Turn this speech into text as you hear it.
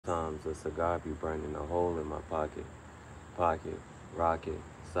Times a cigar be burning a hole in my pocket. Pocket, rocket,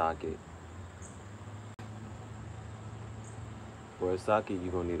 socket. For a socket, you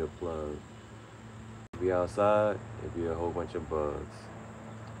gonna need a plug. Be outside, it be a whole bunch of bugs.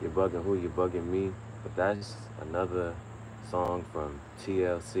 You're bugging who? You're bugging me. But that's another song from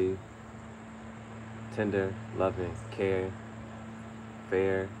TLC. Tender, loving, care,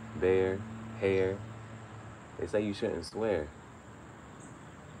 fair, bear, hair. They say you shouldn't swear.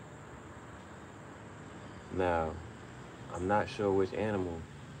 Now, I'm not sure which animal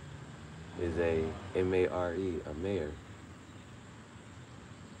is a M-A-R-E, a mare.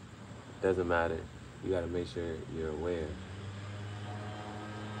 Doesn't matter. You gotta make sure you're aware.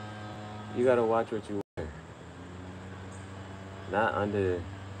 You gotta watch what you wear. Not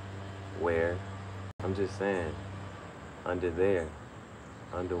underwear. I'm just saying, under there.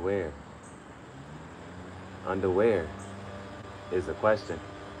 Underwear. Underwear is a question.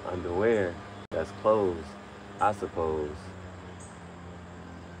 Underwear, that's clothes, I suppose.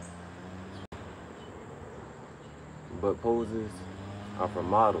 But poses are for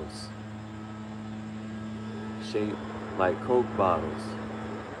models, shaped like Coke bottles.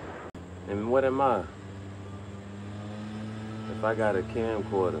 And what am I? If I got a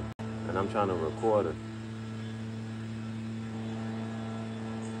camcorder and I'm trying to record her,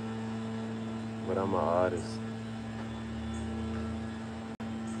 but I'm an artist.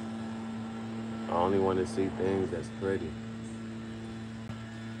 I only want to see things that's pretty.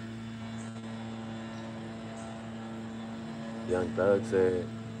 Young Thug said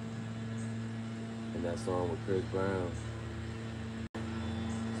in that song with Chris Brown,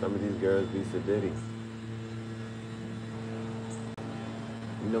 some of these girls be sedity.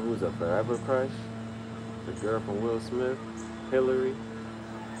 You know who's a forever crush? The girl from Will Smith, Hillary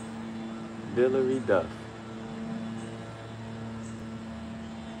Duff.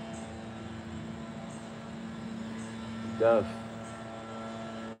 Duff.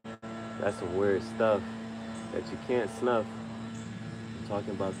 That's some weird stuff that you can't snuff. I'm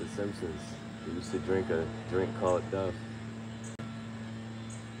talking about The Simpsons. They used to drink a drink called Duff.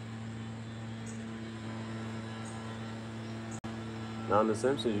 Now in The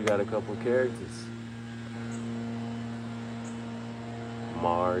Simpsons, you got a couple characters.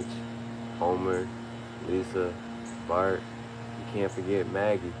 Marge, Homer, Lisa, Bart. You can't forget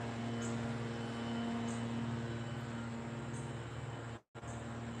Maggie.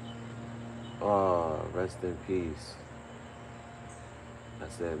 Oh, rest in peace. I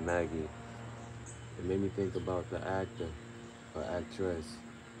said Maggie. It made me think about the actor or actress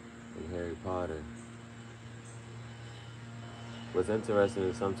in Harry Potter. What's interesting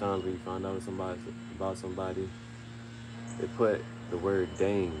is sometimes when you find out about somebody, they put the word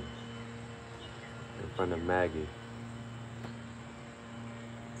Dane in front of Maggie.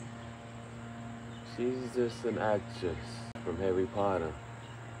 She's just an actress from Harry Potter.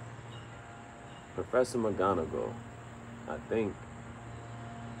 Professor McGonagall, I think.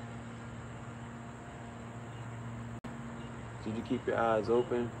 Should you keep your eyes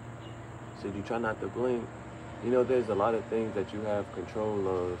open? Should you try not to blink? You know, there's a lot of things that you have control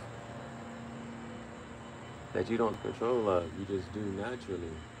of that you don't control of. You just do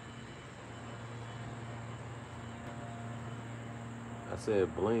naturally. I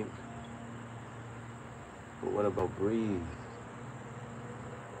said blink, but what about breathe?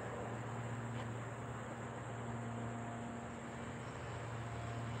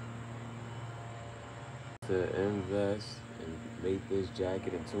 To invest and make this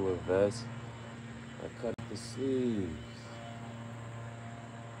jacket into a vest, I cut the sleeves.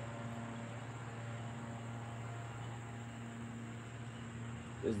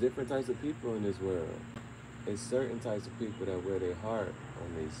 There's different types of people in this world. There's certain types of people that wear their heart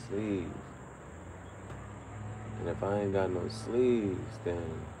on their sleeve. And if I ain't got no sleeves,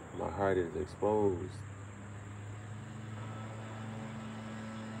 then my heart is exposed.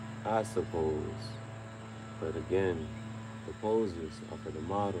 I suppose. But again, the poses are for the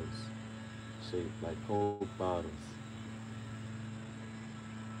models, shaped like Coke bottles.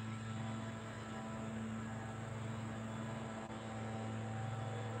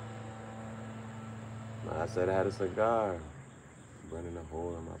 I said I had a cigar, burning a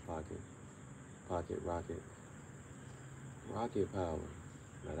hole in my pocket. Pocket rocket. Rocket power.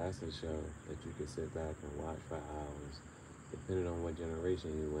 Now that's a show that you can sit back and watch for hours, depending on what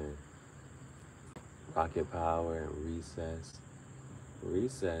generation you in. Rocket Power and Recess.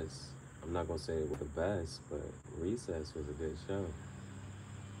 Recess, I'm not gonna say it was the best, but Recess was a good show.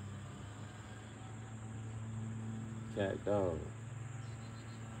 Cat Dog,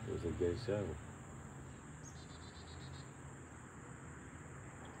 it was a good show.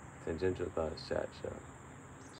 Tangential Thoughts Chat Show.